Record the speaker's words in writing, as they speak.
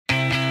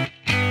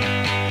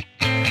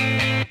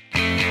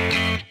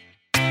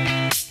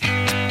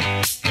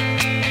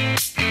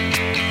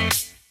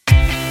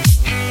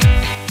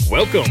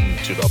Welcome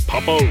to the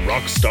Papa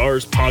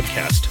Rockstars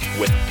podcast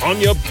with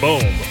Anya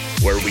Bohm,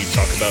 where we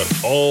talk about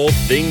all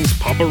things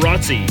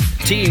paparazzi,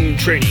 team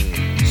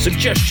training,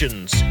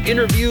 suggestions,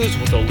 interviews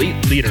with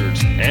elite leaders,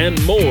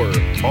 and more,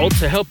 all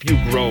to help you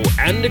grow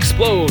and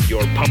explode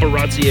your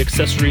paparazzi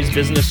accessories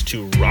business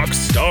to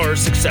rockstar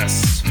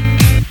success.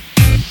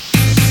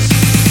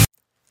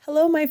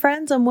 Hello, my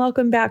friends, and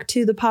welcome back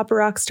to the Papa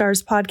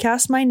Rockstars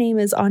podcast. My name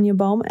is Anya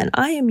Bohm, and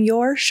I am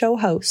your show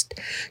host.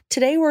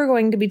 Today, we're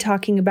going to be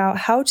talking about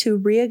how to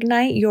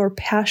reignite your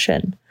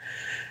passion.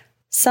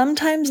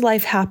 Sometimes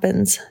life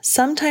happens.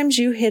 Sometimes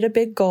you hit a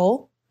big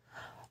goal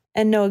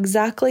and know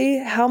exactly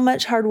how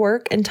much hard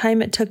work and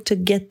time it took to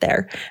get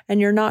there,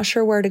 and you're not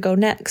sure where to go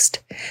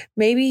next.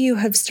 Maybe you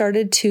have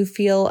started to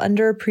feel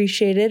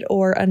underappreciated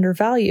or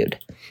undervalued.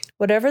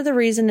 Whatever the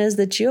reason is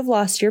that you have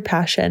lost your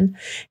passion,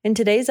 in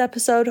today's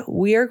episode,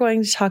 we are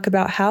going to talk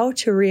about how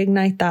to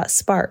reignite that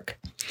spark.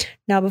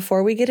 Now,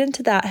 before we get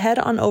into that, head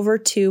on over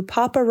to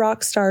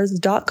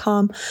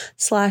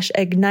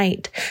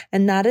paparockstars.com/ignite.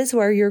 And that is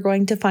where you're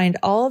going to find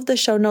all of the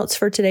show notes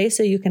for today.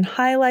 So you can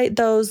highlight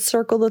those,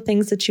 circle the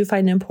things that you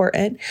find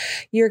important.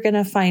 You're going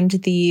to find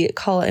the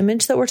call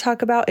image that we're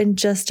talking about in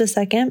just a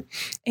second.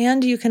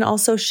 And you can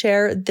also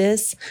share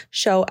this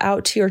show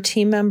out to your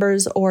team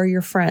members or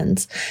your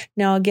friends.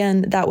 Now, again,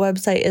 that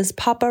website is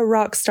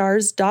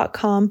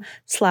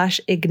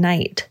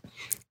paparockstars.com/ignite.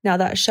 Now,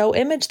 that show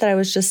image that I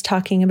was just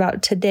talking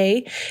about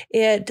today,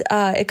 it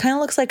kind of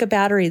looks like a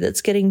battery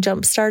that's getting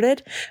jump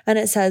started, and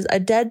it says, "A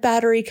dead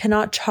battery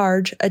cannot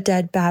charge a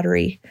dead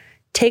battery.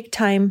 Take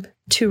time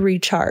to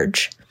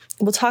recharge."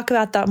 We'll talk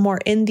about that more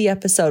in the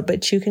episode,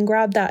 but you can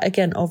grab that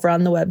again over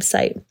on the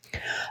website.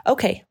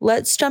 Okay,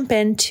 let's jump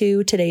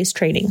into today's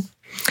training.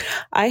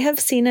 I have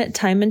seen it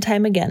time and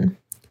time again.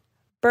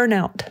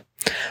 Burnout.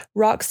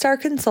 Rockstar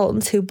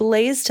consultants who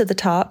blaze to the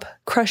top,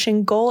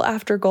 crushing goal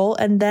after goal,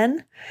 and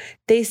then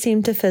they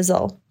seem to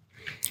fizzle.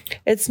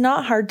 It's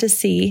not hard to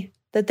see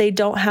that they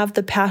don't have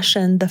the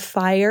passion, the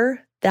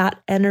fire, that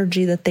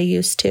energy that they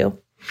used to.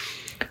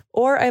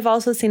 Or I've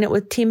also seen it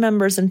with team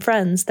members and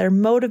friends. They're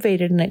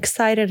motivated and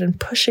excited and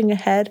pushing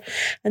ahead,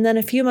 and then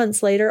a few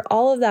months later,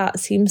 all of that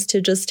seems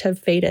to just have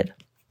faded.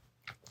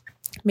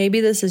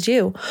 Maybe this is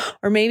you,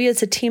 or maybe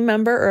it's a team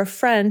member or a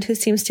friend who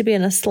seems to be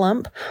in a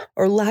slump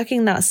or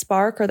lacking that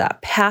spark or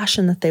that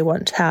passion that they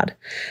once had.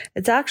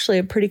 It's actually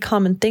a pretty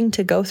common thing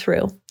to go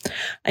through.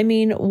 I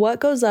mean, what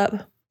goes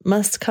up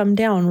must come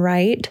down,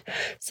 right?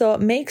 So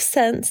it makes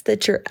sense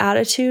that your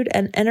attitude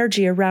and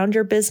energy around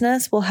your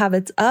business will have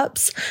its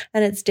ups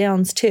and its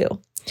downs too.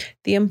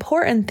 The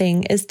important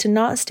thing is to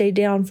not stay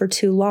down for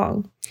too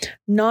long,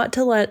 not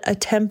to let a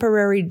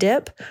temporary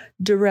dip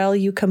derail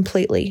you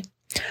completely.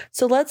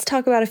 So let's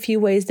talk about a few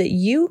ways that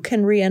you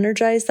can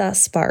re-energize that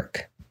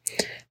spark.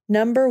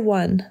 Number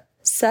 1,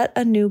 set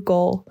a new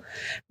goal.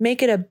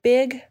 Make it a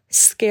big,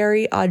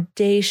 scary,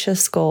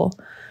 audacious goal.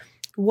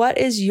 What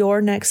is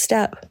your next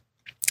step?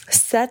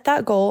 Set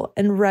that goal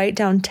and write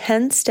down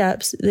 10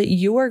 steps that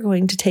you are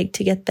going to take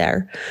to get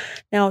there.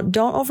 Now,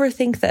 don't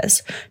overthink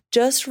this.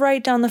 Just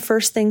write down the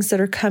first things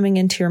that are coming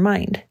into your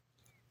mind.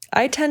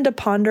 I tend to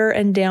ponder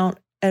and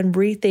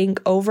rethink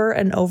over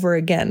and over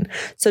again.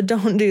 So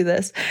don't do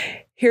this.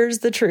 Here's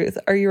the truth.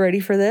 Are you ready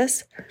for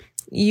this?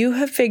 You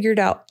have figured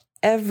out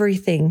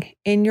everything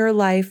in your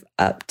life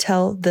up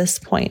till this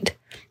point.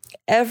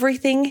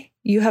 Everything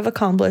you have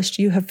accomplished,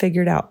 you have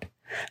figured out.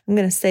 I'm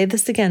going to say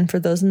this again for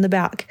those in the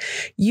back.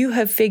 You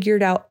have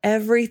figured out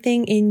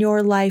everything in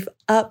your life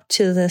up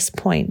to this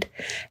point.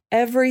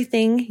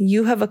 Everything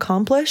you have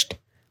accomplished,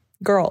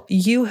 girl,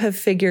 you have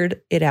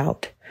figured it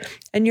out.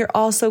 And you're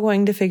also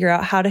going to figure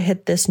out how to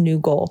hit this new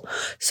goal.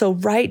 So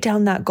write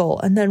down that goal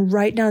and then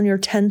write down your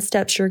 10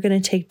 steps you're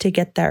going to take to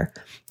get there.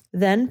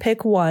 Then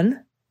pick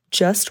one,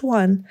 just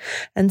one,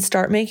 and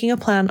start making a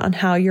plan on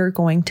how you're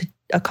going to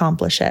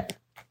accomplish it.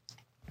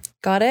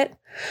 Got it?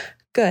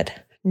 Good.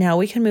 Now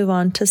we can move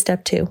on to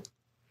step 2.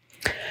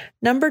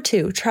 Number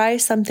 2, try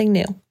something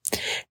new.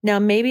 Now,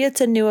 maybe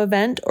it's a new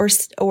event or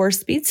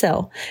speed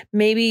sale.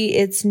 Maybe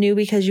it's new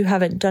because you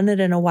haven't done it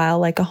in a while,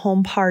 like a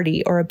home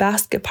party or a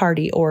basket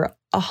party or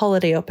a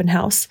holiday open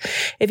house.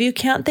 If you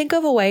can't think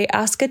of a way,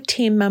 ask a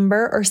team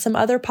member or some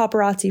other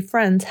paparazzi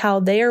friends how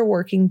they are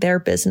working their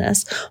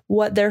business,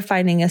 what they're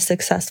finding is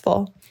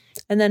successful.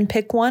 And then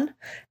pick one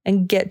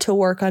and get to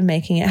work on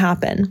making it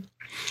happen.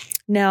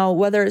 Now,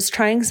 whether it's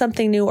trying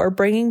something new or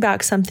bringing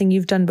back something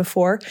you've done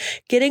before,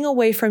 getting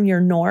away from your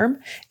norm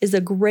is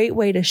a great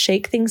way to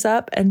shake things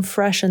up and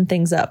freshen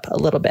things up a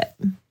little bit.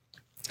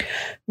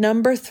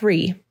 Number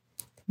 3,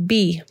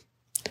 be.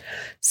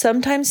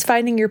 Sometimes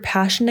finding your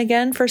passion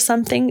again for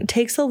something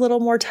takes a little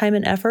more time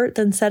and effort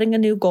than setting a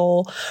new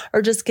goal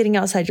or just getting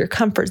outside your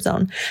comfort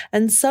zone.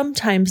 And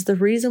sometimes the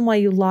reason why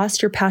you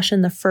lost your passion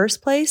in the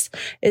first place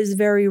is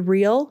very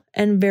real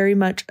and very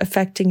much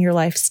affecting your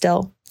life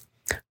still.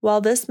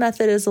 While this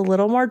method is a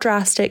little more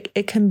drastic,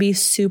 it can be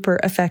super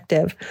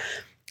effective.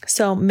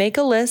 So make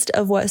a list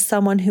of what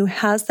someone who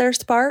has their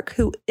spark,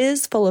 who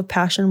is full of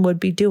passion, would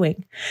be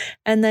doing,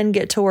 and then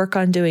get to work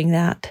on doing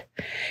that.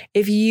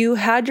 If you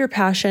had your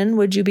passion,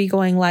 would you be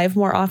going live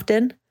more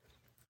often?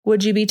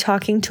 Would you be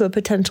talking to a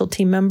potential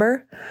team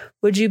member?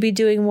 Would you be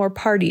doing more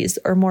parties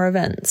or more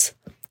events?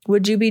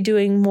 Would you be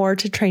doing more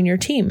to train your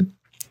team?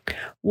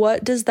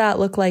 What does that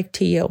look like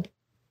to you?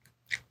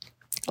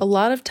 A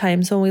lot of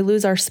times when we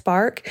lose our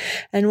spark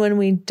and when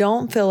we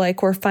don't feel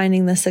like we're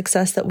finding the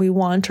success that we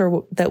want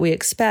or that we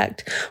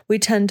expect, we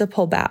tend to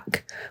pull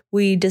back.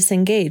 We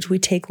disengage. We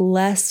take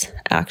less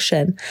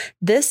action.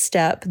 This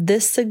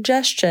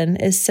suggestion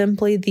is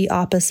simply the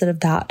opposite of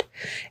that.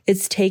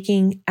 It's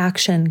taking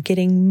action,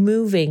 getting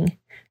moving,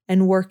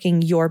 and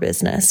working your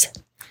business.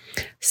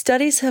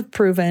 Studies have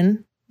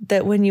proven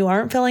that when you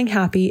aren't feeling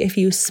happy, if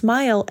you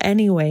smile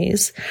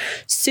anyways,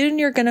 soon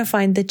you're going to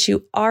find that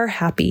you are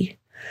happy.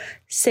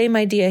 Same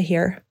idea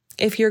here.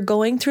 If you're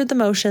going through the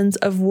motions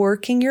of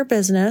working your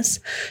business,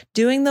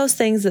 doing those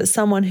things that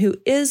someone who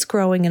is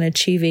growing and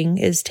achieving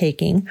is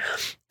taking,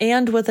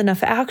 and with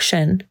enough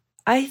action,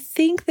 I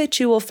think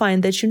that you will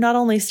find that you not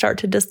only start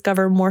to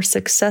discover more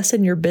success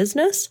in your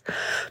business,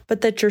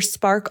 but that your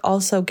spark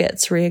also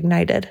gets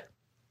reignited.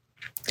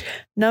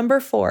 Number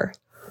 4,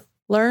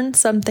 learn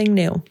something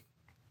new.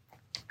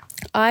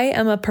 I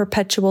am a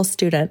perpetual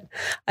student.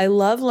 I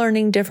love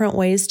learning different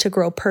ways to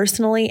grow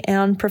personally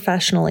and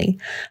professionally.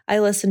 I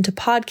listen to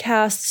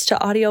podcasts, to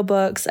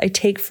audiobooks, I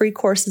take free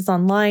courses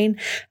online,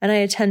 and I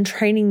attend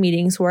training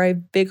meetings where I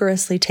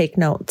vigorously take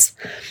notes.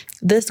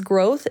 This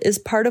growth is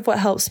part of what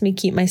helps me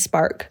keep my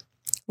spark.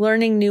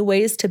 Learning new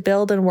ways to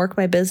build and work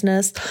my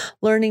business,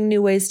 learning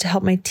new ways to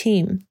help my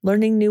team,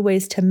 learning new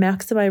ways to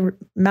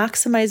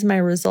maximize my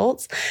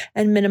results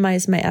and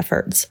minimize my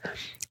efforts.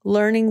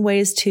 Learning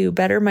ways to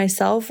better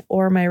myself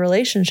or my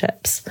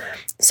relationships.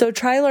 So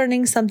try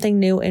learning something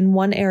new in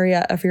one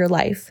area of your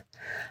life.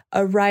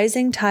 A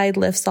rising tide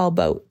lifts all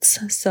boats.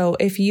 So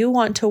if you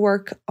want to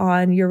work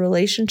on your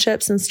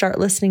relationships and start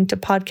listening to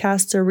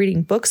podcasts or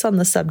reading books on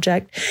the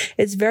subject,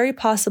 it's very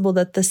possible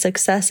that the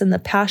success and the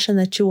passion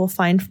that you will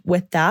find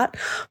with that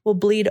will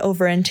bleed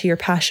over into your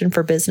passion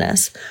for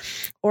business.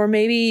 Or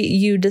maybe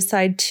you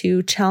decide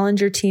to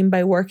challenge your team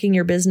by working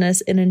your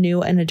business in a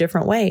new and a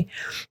different way.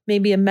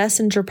 Maybe a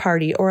messenger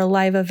party or a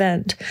live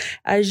event.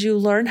 As you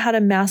learn how to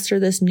master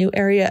this new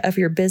area of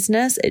your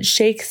business, it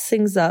shakes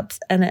things up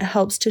and it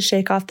helps to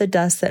shake off the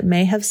dust that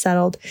may have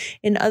settled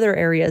in other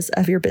areas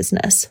of your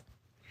business.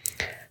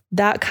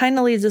 That kind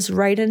of leads us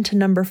right into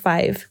number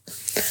 5.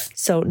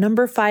 So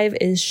number 5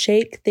 is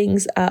shake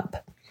things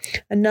up.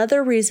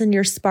 Another reason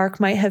your spark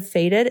might have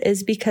faded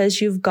is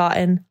because you've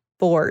gotten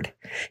bored.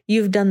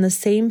 You've done the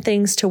same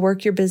things to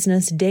work your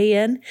business day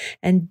in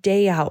and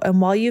day out. And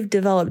while you've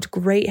developed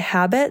great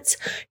habits,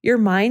 your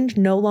mind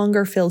no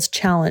longer feels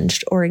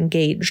challenged or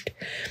engaged.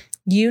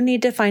 You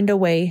need to find a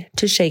way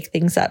to shake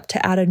things up,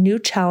 to add a new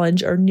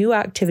challenge or new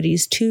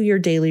activities to your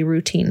daily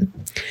routine.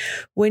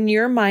 When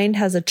your mind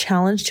has a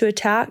challenge to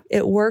attack,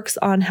 it works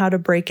on how to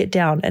break it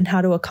down and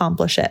how to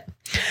accomplish it.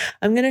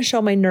 I'm going to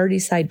show my nerdy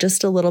side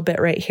just a little bit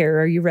right here.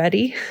 Are you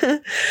ready?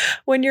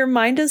 When your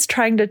mind is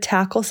trying to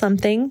tackle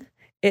something,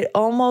 it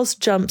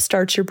almost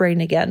jumpstarts your brain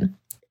again.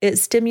 It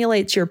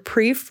stimulates your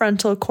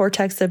prefrontal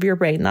cortex of your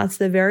brain. That's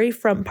the very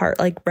front part,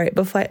 like right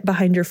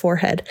behind your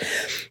forehead.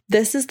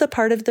 This is the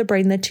part of the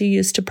brain that you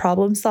use to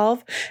problem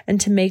solve and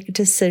to make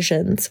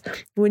decisions.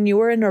 When you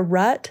are in a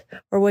rut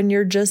or when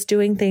you're just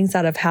doing things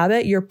out of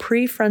habit, your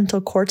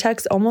prefrontal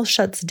cortex almost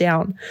shuts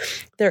down.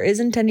 There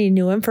isn't any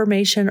new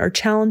information or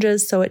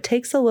challenges, so it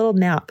takes a little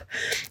nap.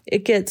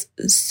 It gets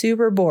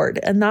super bored,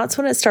 and that's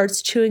when it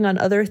starts chewing on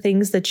other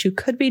things that you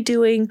could be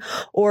doing,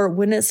 or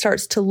when it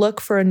starts to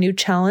look for a new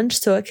challenge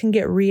so it can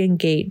get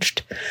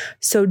re-engaged.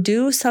 So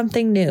do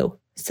something new.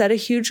 Set a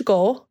huge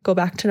goal. Go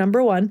back to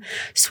number 1.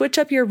 Switch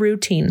up your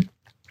routine.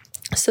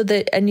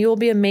 And you will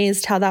be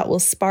amazed how that will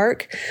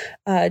spark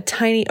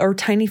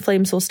tiny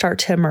flames will start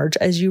to emerge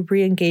as you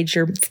re-engage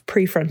your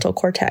prefrontal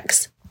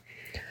cortex.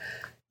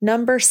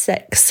 Number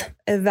 6,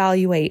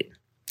 evaluate.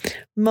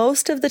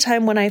 Most of the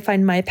time when I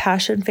find my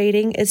passion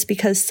fading, it's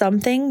because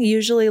something,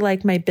 usually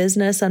like my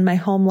business and my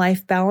home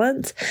life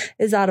balance,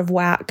 is out of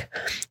whack.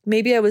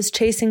 Maybe I was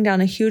chasing down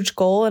a huge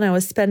goal and I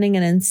was spending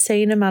an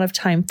insane amount of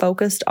time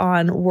focused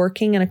on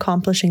working and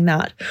accomplishing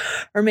that.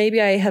 Or maybe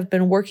I have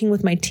been working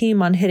with my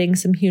team on hitting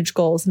some huge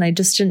goals and I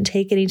just didn't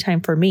take any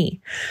time for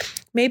me.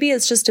 Maybe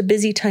it's just a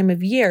busy time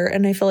of year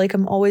and I feel like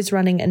I'm always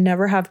running and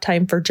never have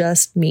time for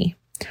just me.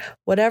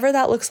 Whatever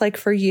that looks like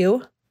for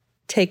you,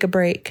 take a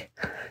break.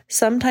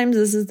 Sometimes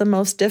this is the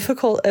most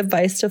difficult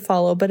advice to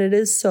follow, but it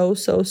is so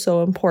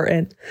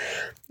important.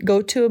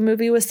 Go to a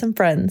movie with some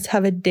friends,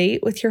 have a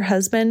date with your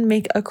husband,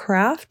 make a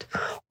craft,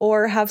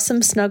 or have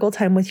some snuggle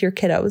time with your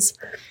kiddos.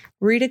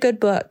 Read a good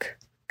book.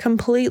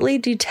 Completely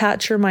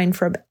detach your mind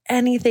from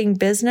anything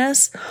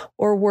business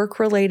or work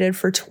related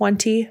for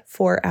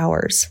 24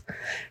 hours.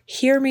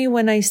 Hear me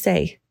when I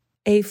say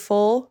a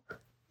full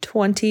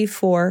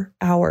 24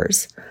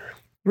 hours.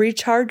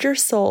 Recharge your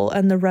soul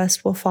and the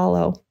rest will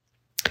follow.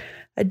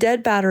 A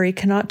dead battery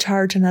cannot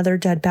charge another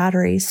dead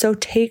battery. So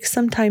take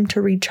some time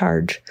to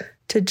recharge,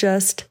 to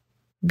just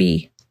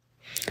be.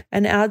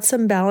 And add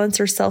some balance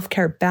or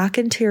self-care back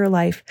into your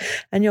life,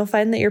 and you'll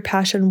find that your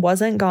passion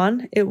wasn't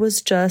gone. It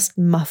was just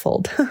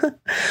muffled.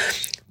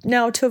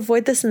 Now, to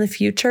avoid this in the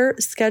future,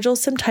 schedule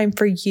some time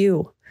for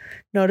you.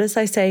 Notice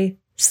I say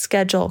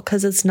schedule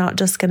because it's not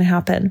just going to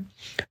happen.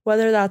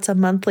 Whether that's a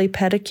monthly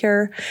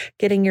pedicure,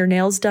 getting your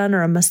nails done,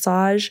 or a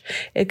massage,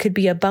 it could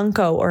be a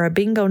bunko or a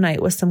bingo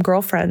night with some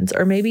girlfriends,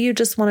 or maybe you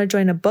just want to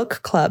join a book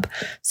club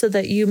so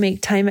that you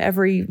make time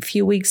every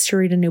few weeks to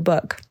read a new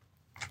book.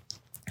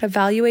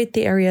 Evaluate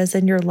the areas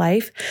in your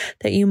life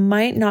that you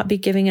might not be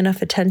giving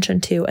enough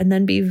attention to, and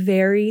then be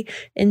very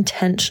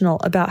intentional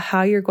about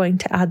how you're going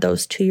to add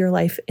those to your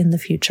life in the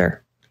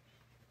future.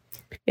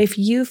 If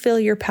you feel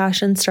your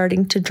passion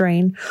starting to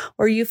drain,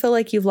 or you feel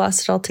like you've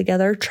lost it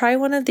altogether, try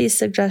one of these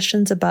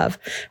suggestions above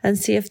and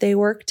see if they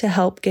work to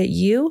help get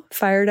you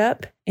fired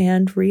up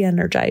and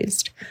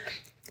re-energized.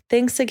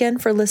 Thanks again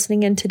for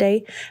listening in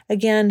today.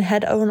 Again,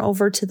 head on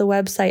over to the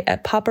website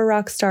at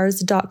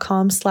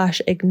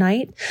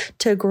paparockstars.com/ignite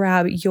to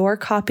grab your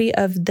copy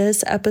of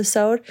this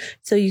episode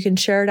so you can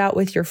share it out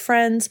with your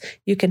friends.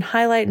 You can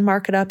highlight and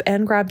mark it up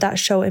and grab that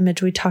show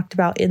image we talked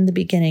about in the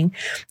beginning.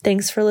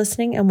 Thanks for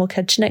listening, and we'll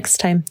catch you next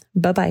time.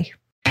 Bye-bye.